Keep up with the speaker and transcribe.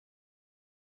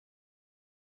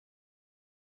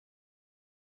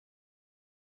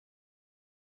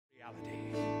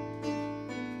reality.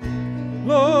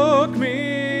 Look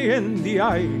me in the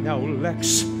eye now,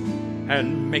 Lex,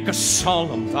 and make a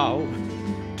solemn vow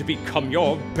to become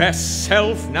your best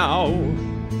self now.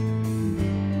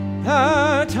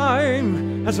 The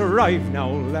time has arrived now,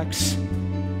 Lex,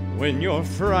 when your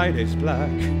Friday's black.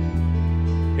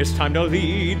 It's time to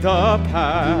lead the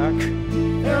pack.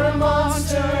 There are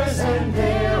monsters and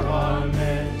there are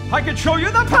men. I can show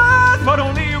you the path, but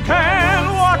only you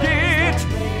can walk it.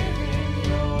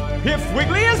 If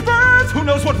Wiggly is birth, who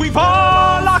knows what we've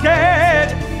all locked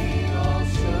it.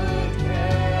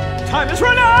 Time is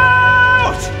run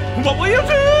out. What will you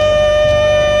do?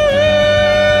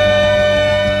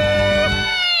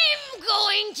 I'm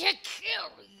going to kill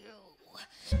you.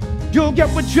 You'll get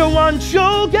what you want,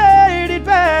 you'll get it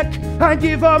back. I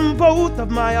give 'em both of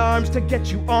my arms to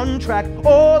get you on track.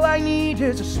 All I need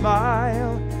is a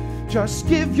smile. Just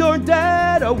give your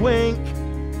dad a wink.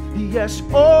 Yes,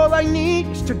 all I need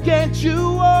is to get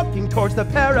you walking towards the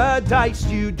paradise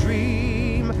you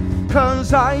dream.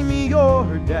 'Cause I'm your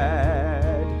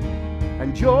dad,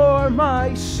 and you're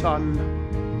my son,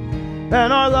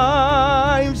 and our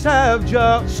lives have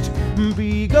just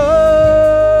begun.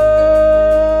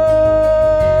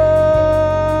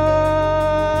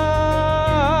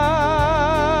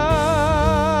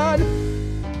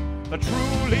 The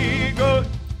truly good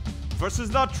versus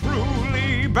the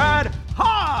truly bad.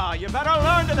 Ha! You better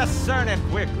learn to discern it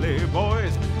quickly,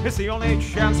 boys. It's the only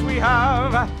chance we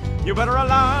have. You better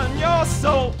align your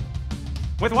soul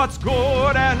with what's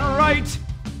good and right.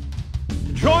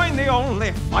 Join the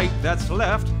only fight that's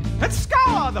left and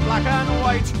scour the black and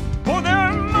white. For there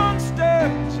are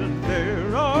monsters and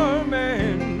there are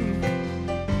men.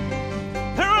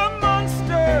 There are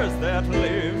monsters that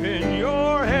live in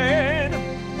your head.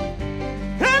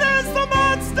 It is the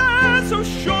monsters who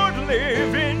should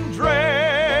live in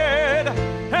dread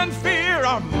and fear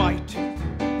our might.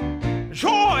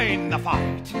 Join the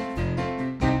fight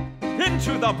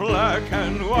into the black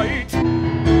and white.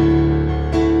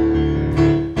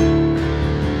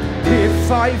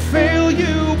 If I fail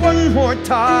you one more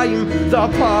time, the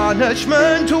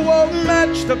punishment won't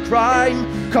match the crime.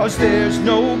 'Cause there's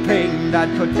no pain that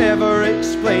could ever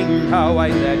explain how I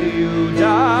let you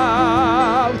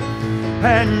down.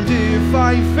 And if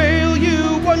I fail you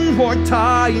one more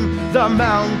time, the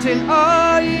mountain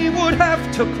I would have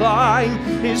to climb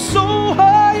is so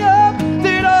high up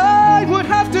that I would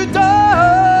have to die.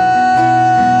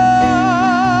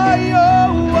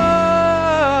 Oh, why?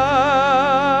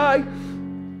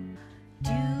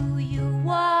 Do you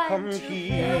want Come to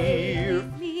here, play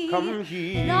with me? come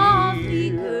here. Lovely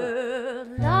girl,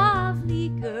 lovely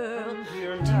girl.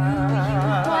 Here Do you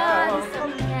want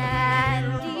some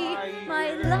candy? My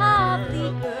lovely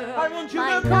girl, I want you my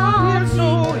to come here so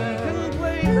lovely we can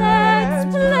play. Let's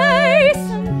play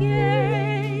some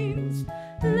games.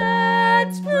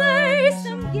 Let's play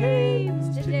some games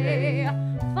today.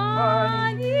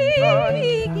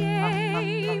 Funny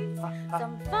games.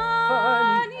 Some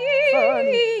funny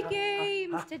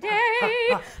games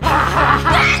today.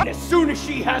 As soon as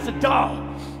she has a doll,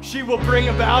 she will bring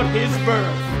about his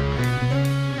birth.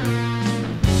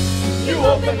 You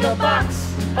open the box,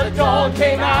 a doll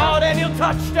came out, and he'll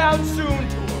touch down soon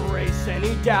to erase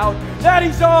any doubt that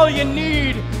he's all you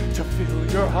need to fill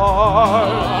your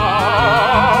heart.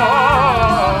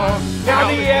 Now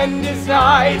the end is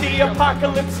nigh, the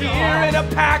apocalypse here, in a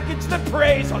package that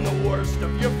preys on the worst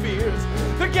of your fears.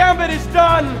 The gambit is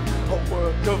done, a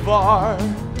work of art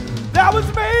that was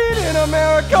made in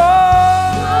America.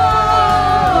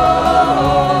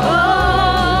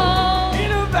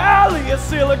 In a valley of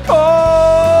silicon.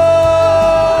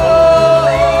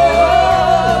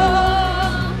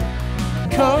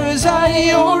 'Cause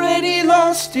I already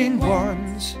lost in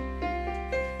once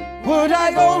what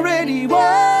I already won.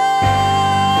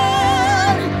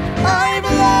 I've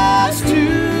lost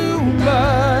too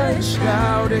much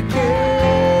now to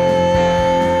care,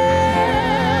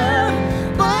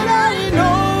 but I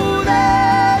know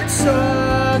that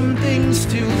something's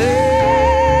still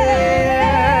there.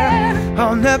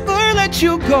 I'll never let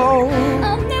you go.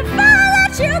 I'll never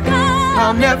let you go.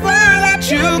 I'll never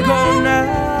let you go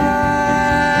now.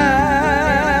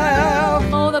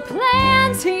 Oh, the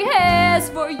plans he has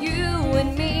for you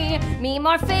and me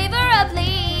more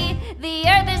favorably. The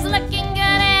earth is looking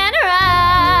good and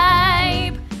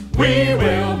ripe. We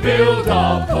will build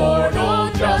a portal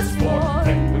just for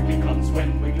when Wiggly comes,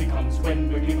 when Wiggly comes,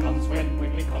 when Wiggly comes, when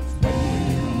Wiggly comes, when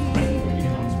Wiggly comes, when Wiggly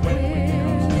comes, when Wiggly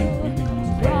comes, when Wiggly comes, when Wiggly comes,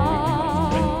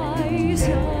 Rise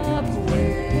up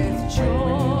with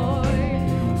joy,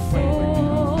 for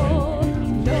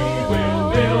we will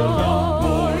build a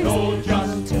portal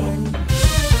just for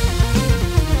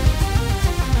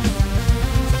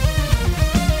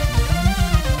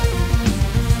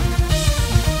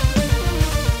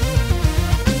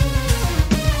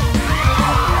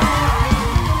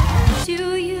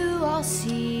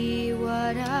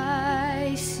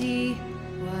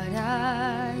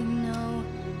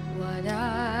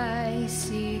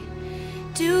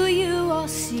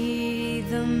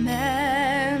The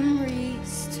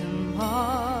memories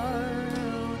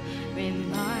tomorrow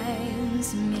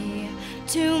reminds me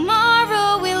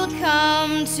tomorrow will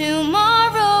come,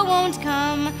 tomorrow won't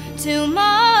come,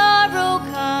 tomorrow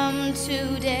come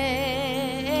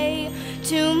today.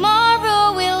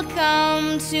 Tomorrow will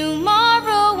come,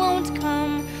 tomorrow won't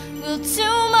come, will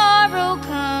tomorrow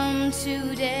come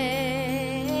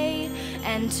today?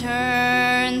 And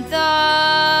turn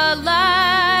the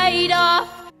light off.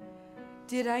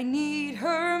 Did I need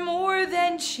her more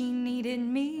than she needed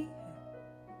me?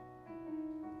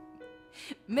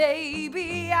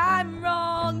 Maybe I'm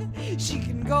wrong. She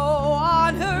can go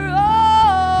on her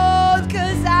own,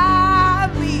 'cause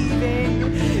I'm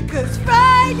leaving. 'Cause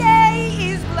Friday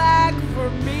is black for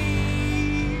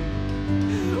me.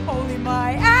 Only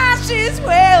my ashes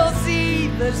will see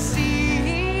the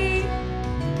sea.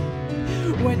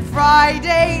 When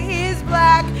Friday is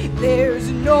black, there's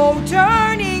no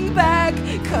turning back,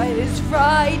 'cause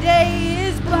Friday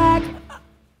is black.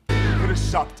 Could have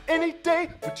shopped any day,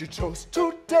 but you chose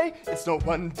today. It's no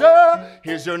wonder.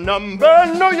 Here's your number,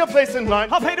 know your place in line.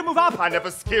 I'll pay to move up. I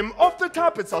never skim off the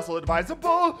top. It's also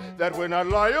advisable that we're not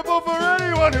liable for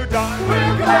anyone who dies.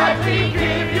 We'll gladly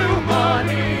give you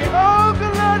money. I'll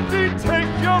gladly take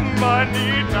your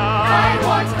money down. I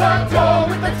want the dough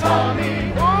with the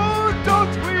tummy. Oh,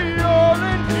 don't we all?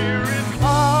 And here is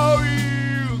how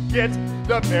you get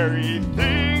the very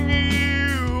thing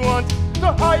you want.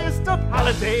 The highest of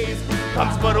holidays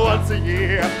comes but once a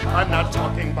year. I'm not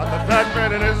talking about the fat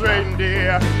man and his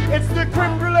reindeer. It's the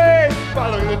creme brulee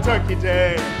following the turkey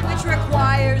day, Which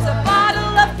requires a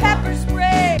bottle of pepper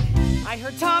spray. I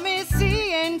heard Tom is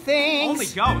seeing things. Only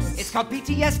ghosts. It's called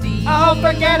PTSD. Oh,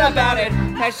 forget about it.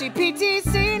 Has she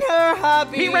PT-seen her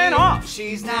hubby? He ran off.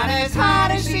 She's not as hot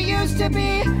as she used to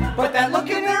be, but that look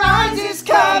in her eyes is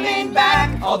coming back.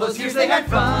 All those years they had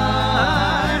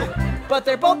fun, but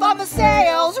they're both on the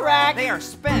sales rack. They are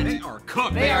spent. They are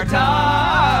cooked. They are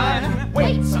done.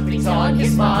 Wait, something's on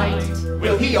his mind.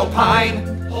 Will he opine?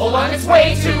 Hold on, it's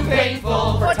way too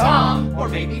painful for Tom, or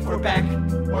maybe for Beck,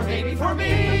 or maybe for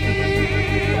me.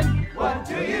 What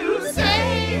do you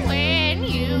say when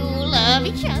you love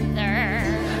each other?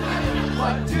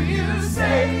 What do you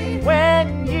say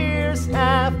when years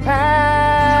have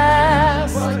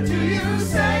passed? What do you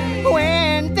say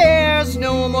when there's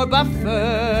no more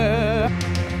buffer?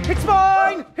 It's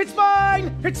mine! It's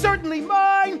mine! It's certainly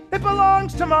mine! It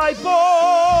belongs to my boy!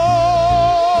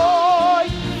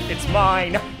 It's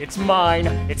mine, it's mine,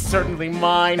 it's certainly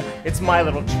mine. It's my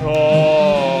little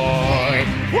toy.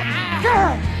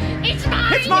 It's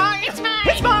mine! It's mine! It's mine!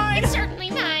 It's mine! It's certainly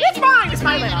mine! It's mine! It's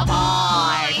my little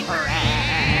boy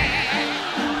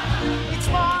It's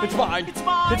mine! It's mine, It's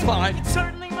mine! it's mine. It's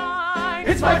certainly mine!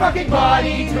 It's my fucking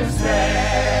body to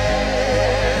spend.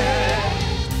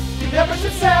 You never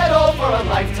should settle for a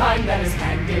lifetime that is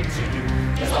handed to you.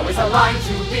 There's always a line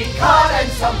to be caught and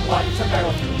someone to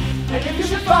barrel through. And if you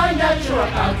should find that you're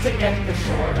about to get the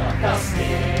short of the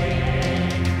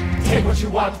stick, take what you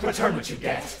want, return what you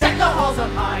get. Deck the halls up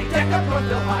high, deck up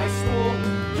Northville High School.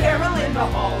 Carol in the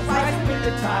halls, rise with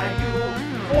the tide.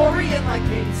 Orient like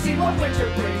kings, see what winter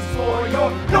brings for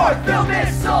your Northville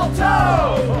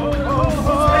mistletoe.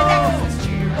 Spread that Christmas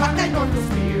cheer, rock that Northville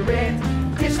spirit.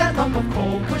 Dish that lump of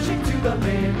coal, push it to the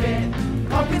limit.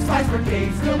 Pumpkin spice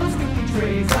brigades, fill those weekly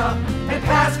trays up, and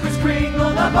pass Kris Kringle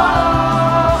the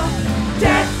ball.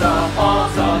 Deck the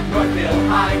halls of Northville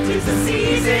High, 'tis the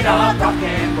season of rock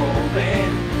and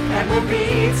rollin'. And we'll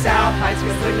beat South Heights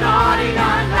 'cause they're naughty,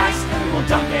 not nice. We'll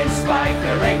dunk and spike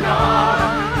their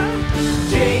eggnog.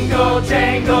 Jingle,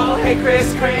 jangle, hey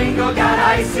Kris Kringle got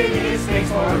ice in his face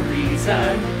for a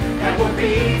reason. And we'll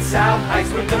beat South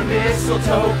Heights with the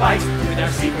mistletoe bites with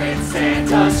our secret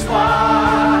Santa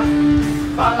squad.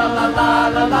 Fa la la la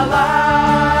la la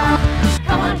la.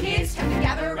 Come on, kids, time to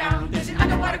gather around. There's an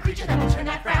underwater creature that will turn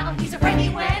that frown. He's afraid he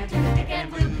went in the thick and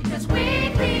blue, 'cause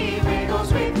Wiggly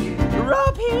wiggles with you.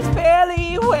 Rub his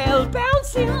belly well,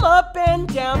 bounce him up and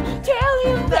down. Tell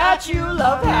him that you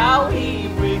love how he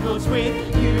wiggles with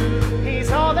you.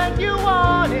 He's all that you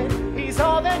wanted, he's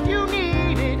all that you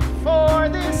needed for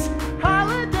this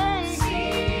holiday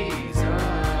season.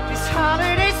 This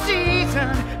holiday season,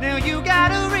 now you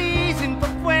got a reason for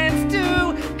friends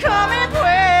to come and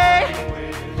play.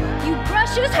 You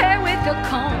brush his hair with a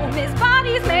comb. His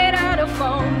body's made out of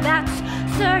foam. That's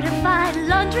certified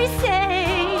laundry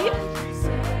safe.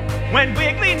 When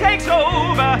Wiggly takes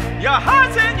over your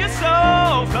hearts and your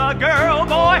soul, the girl,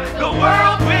 boy, the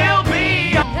world will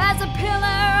be. As a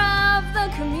pillar of the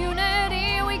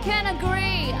community, we can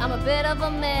agree I'm a bit of a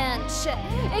mensch.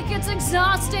 It gets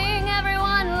exhausting,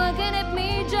 everyone looking at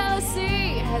me, jealousy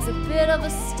of a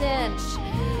stench.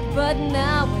 But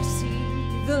now I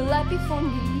see the light before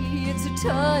me. It's a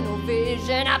tunnel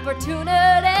vision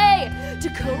opportunity to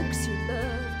coax your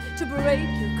love, to break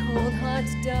your cold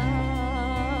hearts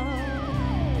down.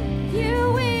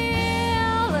 You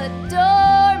will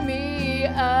adore me,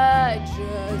 I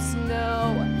just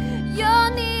know.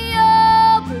 You'll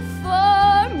kneel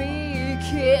before me,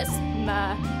 kiss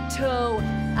my toe.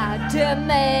 I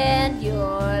demand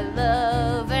your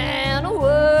love and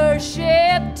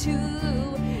worship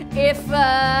too. If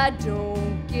I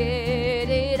don't get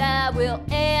it, I will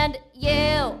end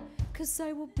you, 'cause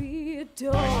I will be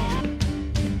adored.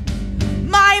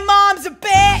 My mom's a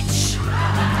bitch,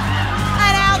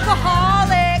 an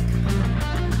alcoholic,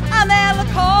 a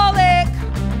melancholic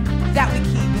that we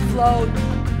keep afloat.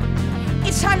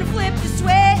 It's time to flip the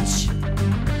switch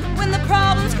when the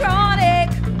problem's chronic,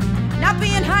 not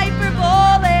being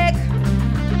hyperbolic,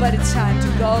 but it's time to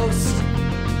ghost.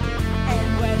 And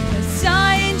when the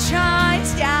sun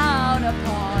shines down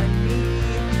upon me,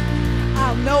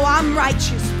 I'll know I'm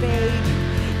righteous, babe,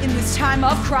 in this time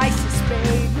of crisis,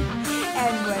 babe.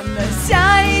 And when the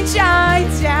sun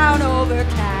shines down over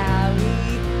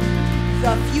Cali,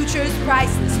 the future's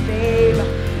priceless, babe.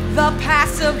 The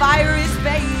past's a virus,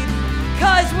 babe,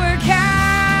 'cause we're California,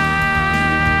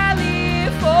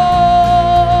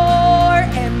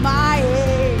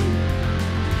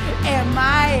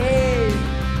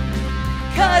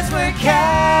 'cause we're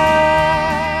California.